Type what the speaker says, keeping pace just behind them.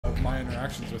my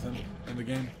interactions with him in the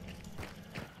game.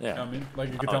 Yeah. You know what I mean?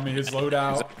 Like, you could tell me his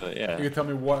loadout. Exactly, yeah. You could tell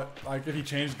me what, like, if he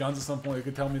changed guns at some point, you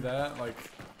could tell me that. Like,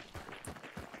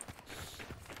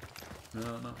 I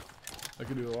don't know. I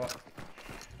could do a lot.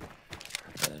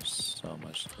 There's so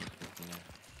much to do here.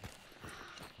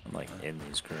 I'm like in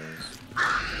these crews.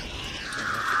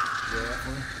 Yeah,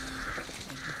 definitely.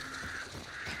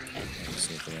 Let's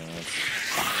see if anyone else.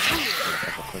 A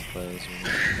couple quick plays.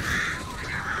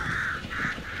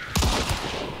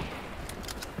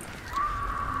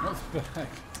 What's back?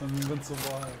 It's an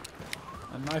invincible eye.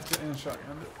 I knifed it and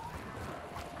shotgunned it.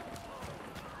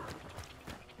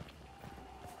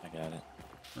 I got it.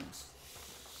 Thanks.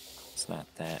 It's not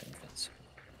that invincible.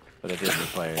 But it did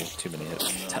require too many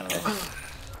hits at a time.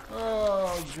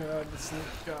 Oh god, this thing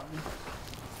got me.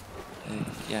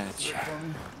 Yeah,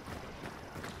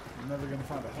 I'm never gonna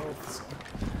find a health, so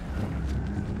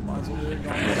might as well do it.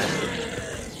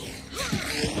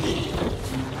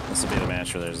 This will be the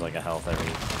match where there's like a health every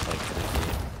like 3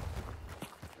 feet.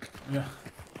 Yeah.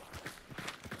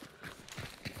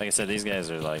 Like I said, these guys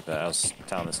are like I was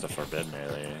telling this to Forbidden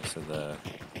earlier. So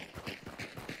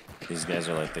these guys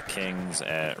are like the kings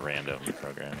at random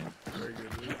programming. Very good,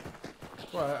 dude.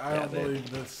 Well, I don't believe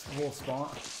this whole spawn.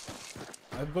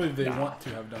 I believe they want to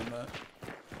have done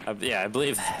that. Yeah, I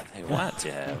believe they want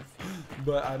to have.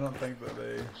 But I don't think that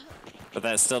they... But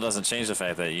that still doesn't change the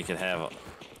fact that you could have,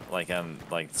 like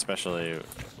especially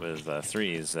with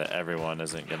threes, that everyone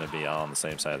isn't going to be all on the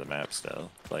same side of the map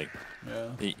still. Like,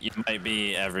 yeah. you might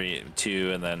be every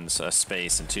 2 and then a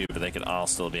space and 2, but they could all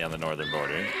still be on the northern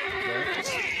border. Right.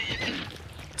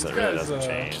 So it really doesn't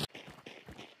change.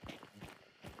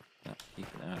 Not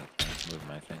peeking out. Move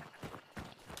my thing.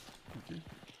 Thank you.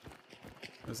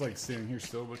 It's like standing here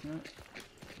still looking at it.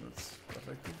 That's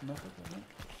effective enough, I think.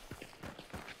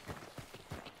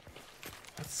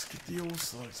 Let's get the old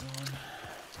slugs on.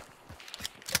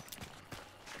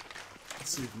 Let's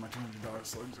see if my $200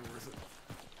 slugs are worth it.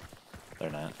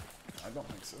 They're not. I don't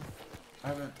think so. I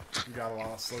haven't got a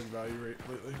lot of slug value rate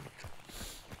lately.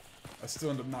 I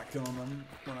still end up not killing them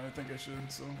when I think I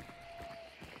should, so.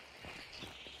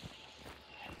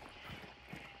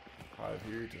 5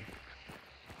 here to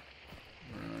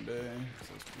ruin my day.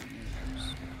 So it's pretty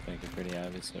Make it pretty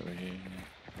obvious over here.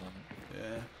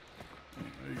 yeah.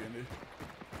 What are you gonna do?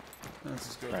 Let's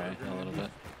just go right, a little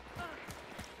bit.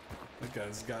 That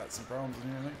guy's got some problems in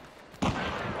here, I think.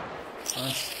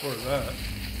 Nice. Where's that?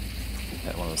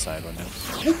 At one of the side windows.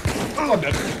 Oh,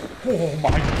 no. Oh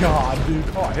my god, dude.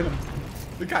 Oh, I hit him.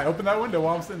 The guy opened that window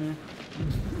while I'm sitting here.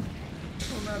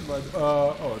 Oh, mad bud.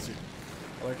 Oh, let's see.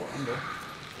 I like what window.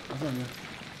 What's on you?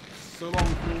 So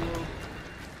long, cool.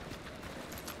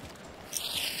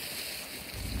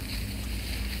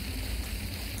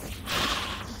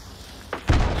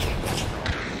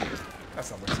 That's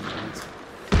not wasting points.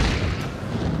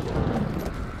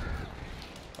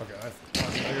 Okay, I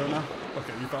go now.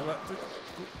 Okay, you thought that too?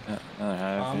 Cool. Yeah, another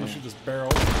hive. I'm gonna shoot this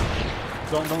barrel.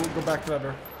 Don't go back to that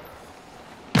barrel.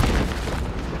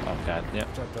 Oh god, yep.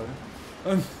 Try to tell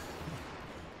you.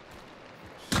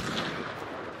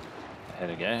 I hit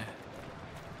a guy.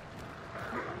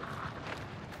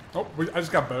 Oh, I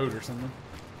just got bowed or something.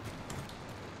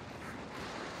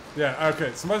 Yeah,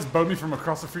 okay. Somebody's bowed me from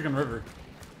across the freaking river.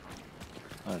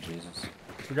 Oh Jesus.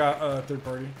 We got a third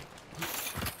party.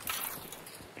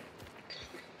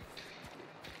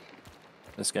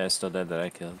 This guy's still dead that I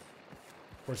killed.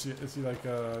 Or is he like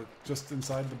just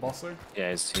inside the boss there?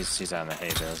 Yeah, he's on the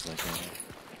hay bales like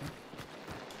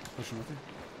Pushing with you.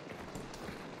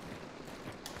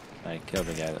 I killed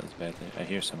the guy that was back there. I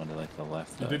hear someone to like the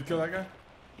left though. You did kill that guy?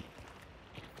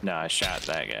 No, I shot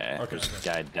that guy. Okay. There's a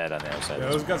guy dead on the other side. Yeah,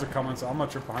 those guys are coming, so I'm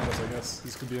not sure behind us, I guess.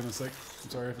 This could be a mistake. I'm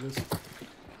sorry if it is.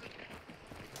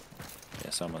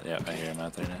 Yeah, someone. Yeah, I hear him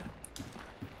out there now.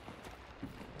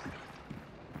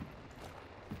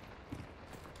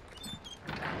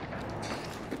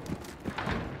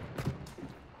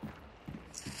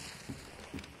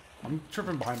 I'm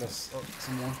tripping behind us. Oh,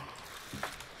 someone.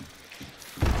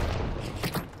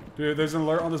 Dude, there's an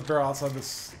alert on this barrel outside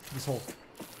this hole.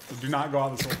 So do not go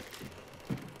out this hole.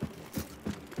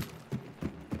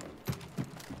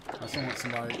 I still want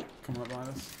somebody coming up behind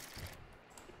us.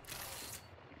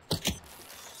 Okay.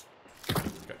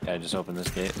 Yeah, I just opened this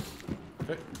gate.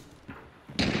 Okay.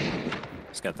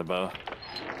 He's got the bow.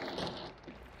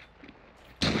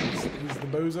 He's the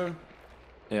bozo.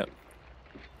 Yep.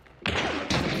 To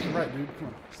the right, dude. Come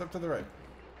on. Step to the right.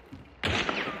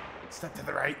 Step to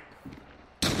the right.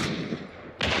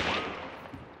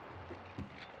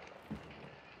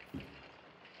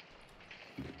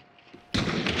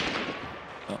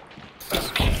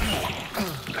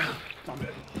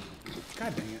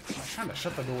 God dang it. I'm trying to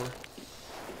shut the door.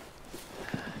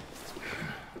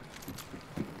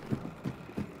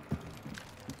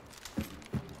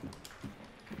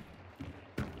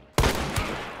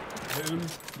 Hit him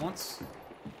once.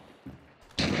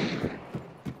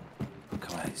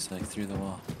 Come on, he's like through the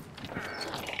wall.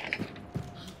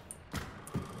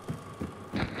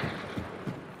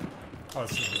 Oh,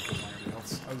 this isn't anything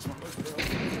else. I just want to look for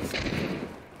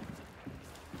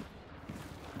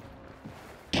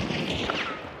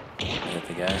Hit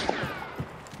the guy.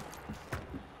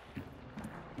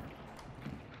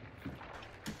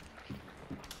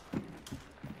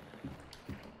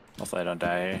 Hopefully I don't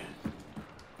die here.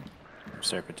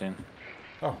 Serpentine.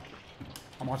 Oh.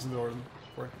 I'm watching the door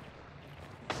for it.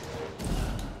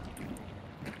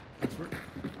 Thanks for it.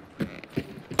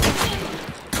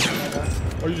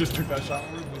 Oh, you just took that shot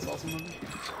where that's awesome of you.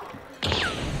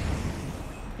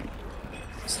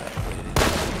 Stop bleeding.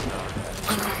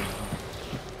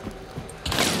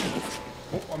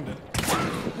 Oh, I'm dead.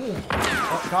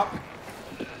 Oh, cop.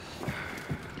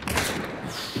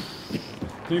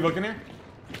 Can you look in here?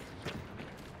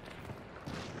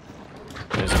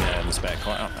 There's a guy in this back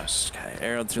corner. Oh, this guy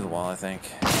arrowed through the wall, I think.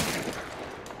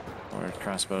 Or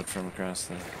crossbowed from across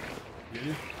the... Get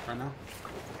you? Right now?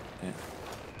 Yeah.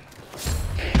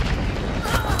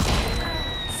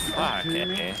 Fuck,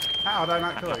 Okay. How did I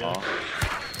not kill you?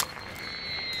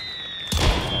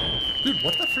 Dude,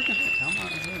 what the freaking heck? How am I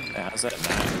doing? Yeah, how's that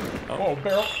not? Oh, Oh,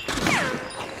 barrel.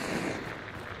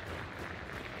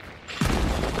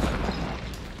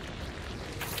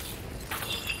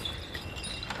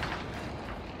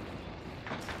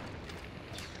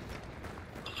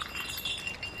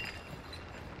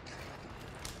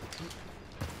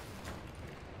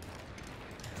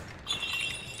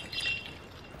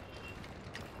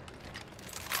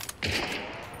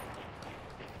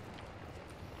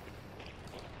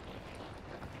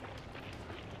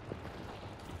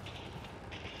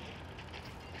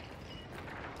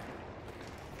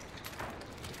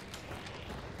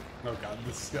 Oh god,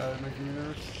 this guy making me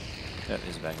nervous. yep,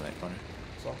 he's back in that corner.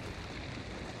 So.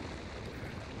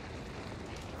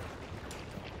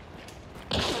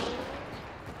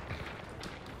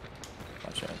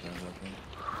 Watch out, those open.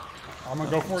 I'm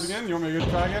gonna go for it again. You want me to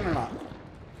try again or not?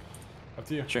 Up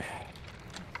to you. Sure.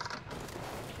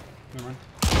 Never mind.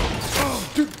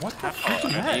 Oh, dude, what the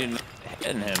freaking heck? You're not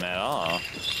hitting him at all.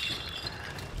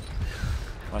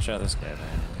 Watch out, this guy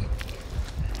behind you.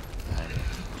 Behind you.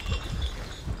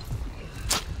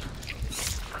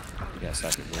 You gotta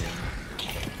stop your bleeding.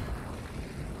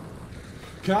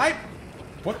 Can I?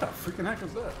 What the freaking heck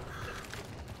is that?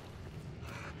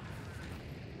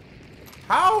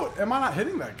 How am I not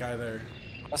hitting that guy there?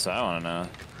 That's what I wanna know.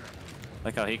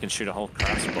 Like how he can shoot a whole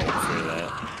crossbow through that.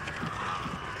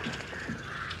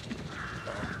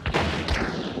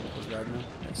 What's bad now?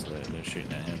 Yes, they're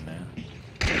shooting at him now.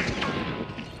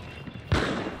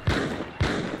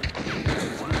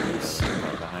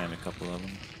 Right behind a couple of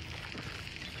them.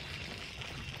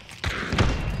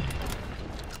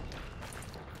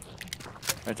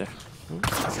 Right there.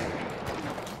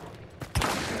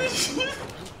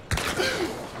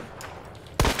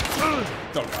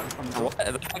 Don't run. What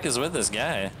the heck is with this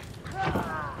guy?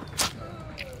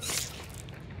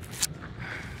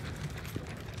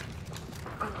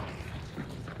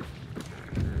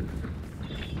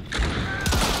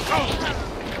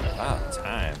 Wow,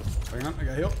 time. Hang on, I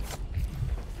got healed.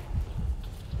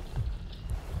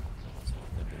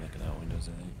 They'd be looking out windows,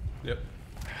 I think. Yep.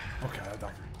 Okay,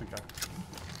 doctor. Thank God.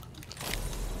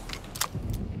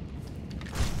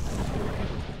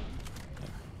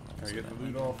 Can I get the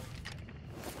loot off?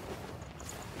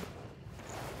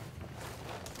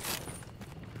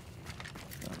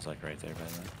 Sounds like right there by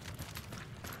then.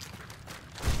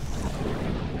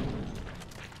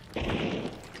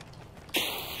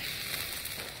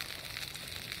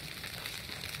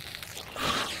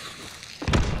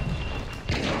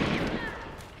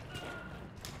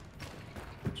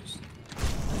 Just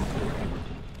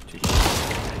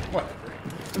Whatever.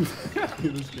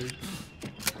 This dude.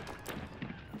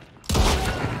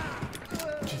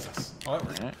 Jesus. Oh, that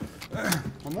worked. Alright.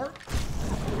 One more?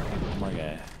 One more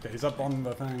guy. Okay, he's up on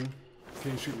the thing.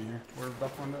 Can you shoot me here? We're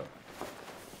about to find out.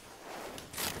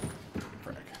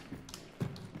 Frick.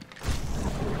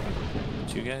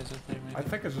 Two guys up there, maybe? I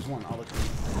think it's just one. I'll look at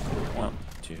it. Well,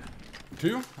 two.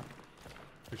 Two?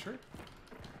 You sure?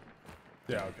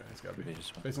 Yeah, okay. It's gotta be. Maybe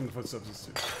just one. Based on the footsteps, it's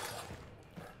two.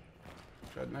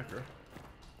 Got necro.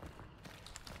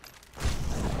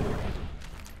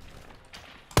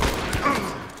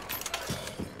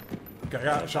 Okay, I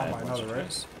got shot by another,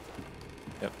 right?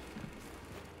 Yep.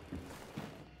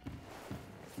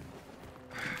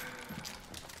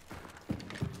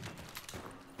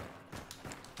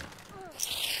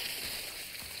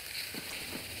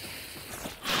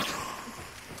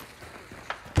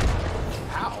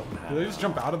 Did they just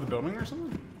jump out of the building or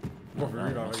something? Or for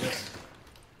revive, I guess.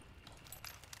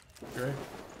 Gray?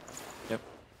 Yep.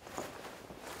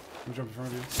 I'm jumping in front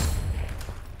of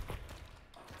you.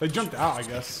 They jumped out, I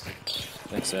guess. I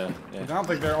think so, yeah. I don't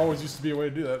think there always used to be a way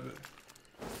to do that, but...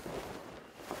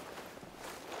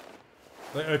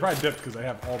 They probably dipped because they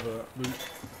have all the loot.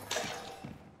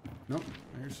 Nope,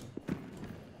 here's some.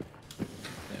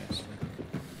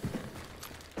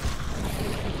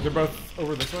 They're both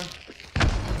over this way?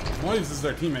 One of these is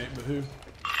their teammate, but who?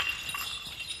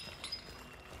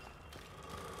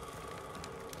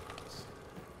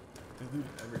 They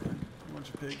looted everything. A bunch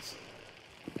of pigs.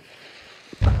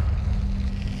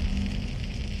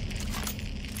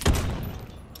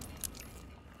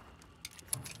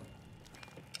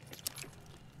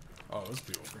 Oh, those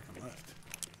people freaking left.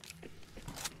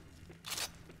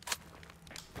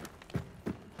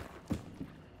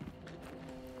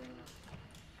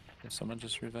 Someone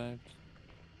just revived.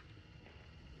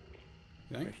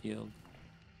 Think? Or healed.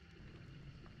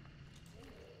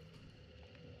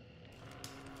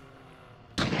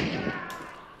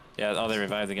 Yeah, oh, they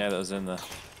revived the guy that was in the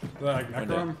Like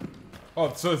Necron?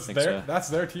 Oh, so it's their, so. That's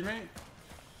their teammate?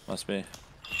 Must be.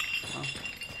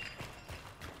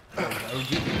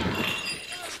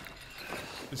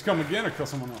 Just come again or kill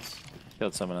someone else?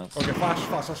 Killed someone else. Okay, flash.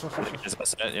 Is that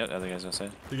set? Yep, the other guy's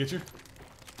outside. Did he get you?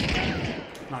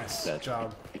 Nice Dead.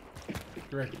 job.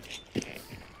 Great.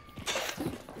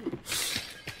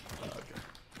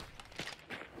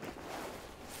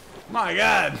 My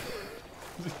God!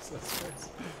 Jesus Christ.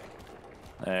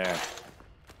 There.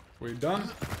 We done?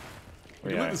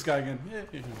 We Look are. at this guy again. Yeah.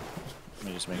 Let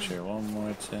me just make sure one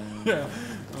more time. Yeah.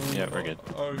 Yeah, we're good.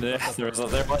 Oh, There was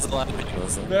a lot of people.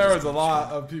 So there was a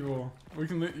lot of people. You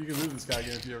can loot this guy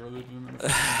again if you ever looted him. In the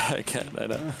I can't. I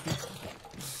know.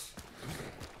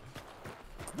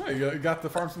 Oh, you got to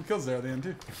farm some kills there at the end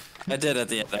too. I did at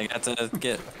the end. I got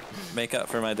to make up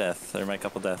for my death, or my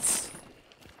couple deaths.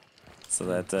 So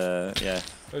that, yeah.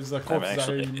 There's the corpses out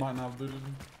here actually- you might not have looted.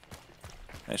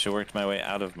 I actually worked my way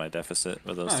out of my deficit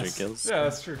with those 3 kills. Yeah,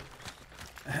 that's true.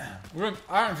 I went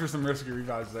for some risky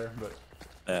revives there,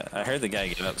 but... I heard the guy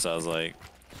get up, so I was like,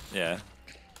 yeah.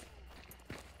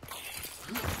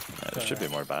 There should be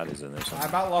more bodies in there I somewhere.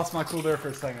 about lost my cool there for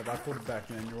a second, but I pulled it back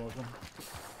in. You're welcome.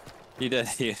 You did.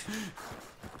 You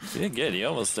did good. You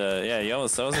almost, yeah, you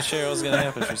almost, I wasn't sure what was going to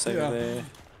happen for a second Yeah. there.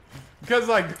 Because,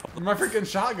 like, my freaking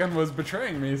shotgun was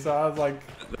betraying me, so I was like...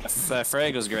 That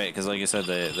frag was great, because like you said,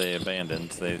 they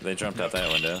abandoned. They jumped out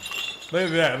that window.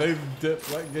 They dipped,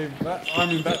 that gave that, I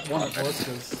mean, that won it for us,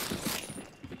 because...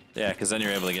 Yeah, because then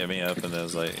you're able to get me up, and it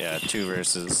was like, yeah, 2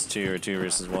 versus 2 or 2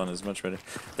 versus 1 is much better.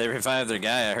 They revived their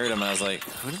guy. I heard him, and I was like,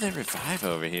 who did they revive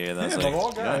over here? And I was Yeah, like, of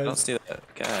all "No, I don't guys." see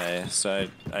that guy. So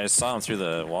I saw him through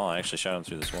the wall. I actually shot him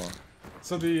through this wall.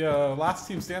 So the last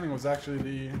team standing was actually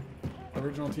the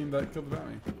original team that killed the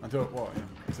bounty. Until, well, yeah,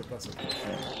 except that's it.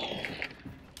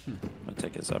 I'm gonna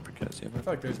take his uppercut. See if I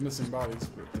feel like there's missing bodies,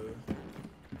 but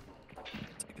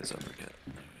take his uppercut.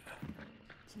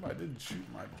 somebody did shoot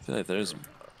my... I feel like there's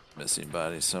a missing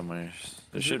body somewhere.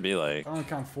 There should be like I only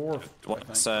count 4. I one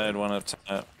think. side, one up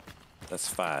top. That's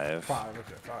 5. 5, okay,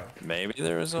 5. Maybe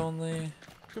there was only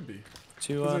Could be.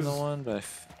 2 on the one, but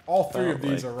All 3 of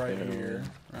felt these like are right they were- here,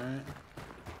 right?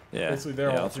 yeah, Basically,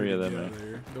 they're yeah, all 3 of them.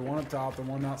 together. The one up top, the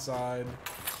one outside.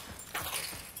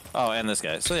 Oh, and this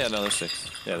guy. So yeah, no, there's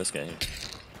 6. Yeah, this guy here.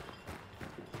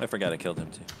 I forgot I killed him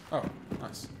too. Oh,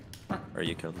 nice. Or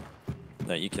you killed him.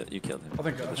 No, you killed him. I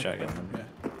think with the shotgun.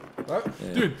 Yeah. What?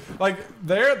 Yeah. Dude, like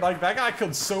that guy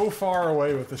killed so far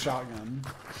away with the shotgun.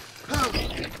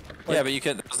 Yeah, but you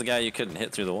couldn't. That was the guy you couldn't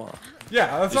hit through the wall.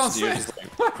 Yeah, that's what I'm You're saying.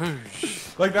 just like, whoosh.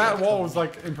 Like that wall was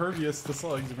like impervious to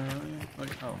slugs apparently.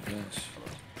 Like oh. Gosh.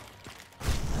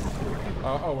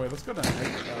 Oh wait, let's go to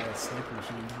snake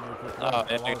machine. Real quick. Oh, yeah, A I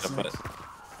lot of gotta put. snakes.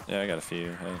 Yeah, I got a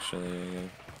few actually. I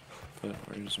gotta put.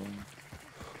 Where's one?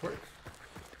 Where?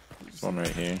 One right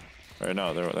here. Or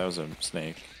no, that was a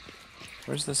snake.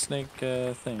 Where's the snake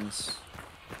things?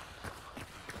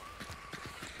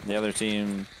 The other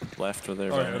team left with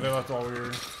their. Oh yeah, they left while we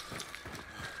were.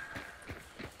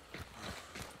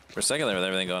 For a second there, with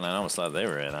everything going on, I almost thought they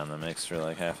were in on the mix for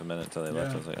like half a minute until they left.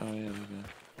 Yeah. I was like, oh yeah, they're good.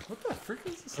 What the frick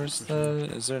is this? Where's snake machine?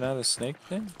 the? Is there not a snake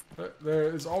thing?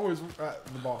 There is always at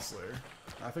the boss lair.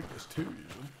 I think there's 2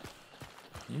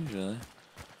 usually. Usually.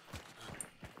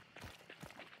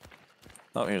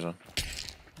 Oh, here's one. Oh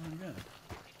yeah.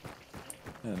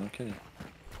 Yeah, no kidding.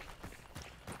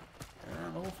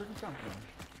 And the whole freaking shotgun.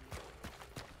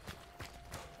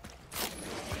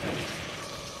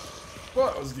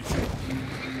 What was decent?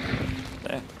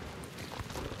 Yeah.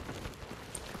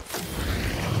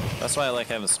 That's That's why I like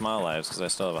having small lives, because I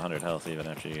still have 100 health even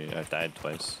after I died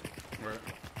twice. Right.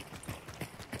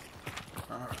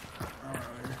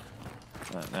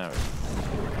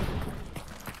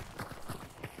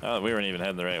 Now we weren't even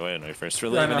heading the right way when we first were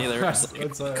leaving either. Like,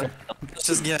 let's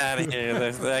just get out of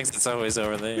here. The exit's always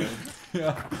over there.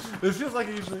 Yeah, it feels like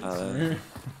it usually is.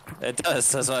 It does.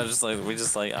 That's why I'm just like, we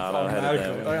just like auto-headed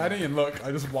that way. I didn't even look.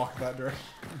 I just walked that direction.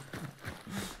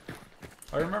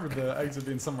 I remember the exit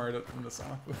being somewhere in the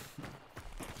south.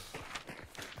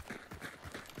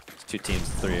 2 teams,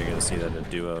 3 are gonna see that a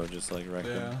duo just like wreck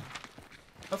them. Yeah.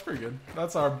 That's pretty good.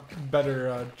 That's our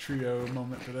better trio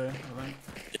moment today, I think.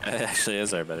 Yeah, it actually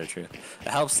is our better trio. It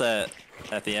helps that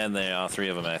at the end, all 3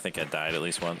 of them, I think, had died at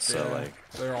least once. So like,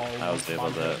 they're all I was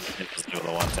able to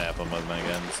one tap them with my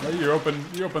guns. So. You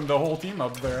opened the whole team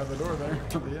up there at the door there at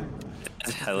the end.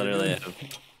 I literally,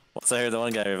 once I heard the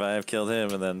one guy revive, killed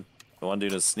him, and then the one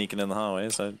dude was sneaking in the hallway,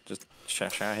 so I just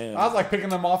shot him. I was like picking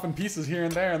them off in pieces here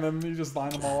and there, and then you just line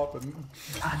them all up and.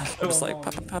 I'm just like,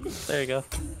 pop, pop, pop. There you go.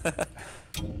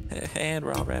 And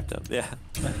we're all wrapped up. Yeah.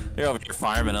 You're over here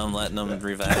farming them, letting them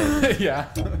revive. Yeah.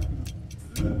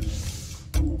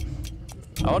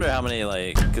 I wonder how many,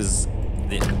 like, because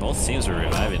both teams were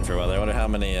reviving for a while. I wonder how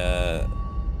many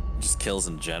just kills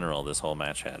in general this whole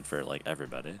match had for, like,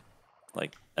 everybody.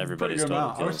 Like, everybody's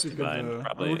total kills combined.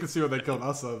 We could see what they killed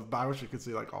us of, but I wish you could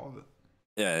see, like, all of it.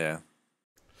 Yeah, yeah.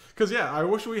 Because, yeah, I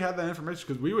wish we had that information,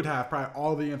 because we would have probably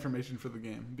all the information for the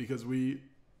game, because we...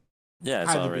 Yeah,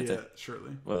 it's all right there.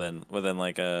 Surely. Within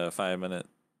like a 5-minute.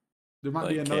 There might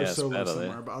be another solo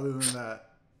somewhere, but other than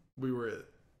that, we were it.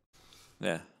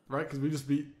 Yeah. Right, because we just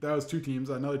beat. That was 2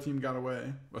 teams. Another team got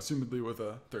away, assumedly with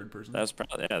a 3rd person. That was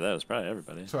probably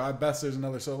everybody. So at best, there's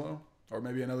another solo, or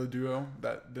maybe another duo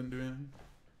that didn't do anything.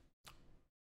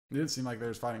 It didn't seem like they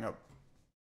was fighting up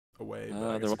away.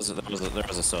 There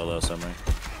was a solo somewhere.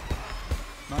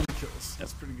 9 kills.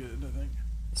 That's pretty good, I think.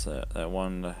 It's that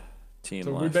one team.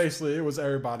 So left. we basically, it was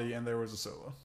everybody, and there was a solo.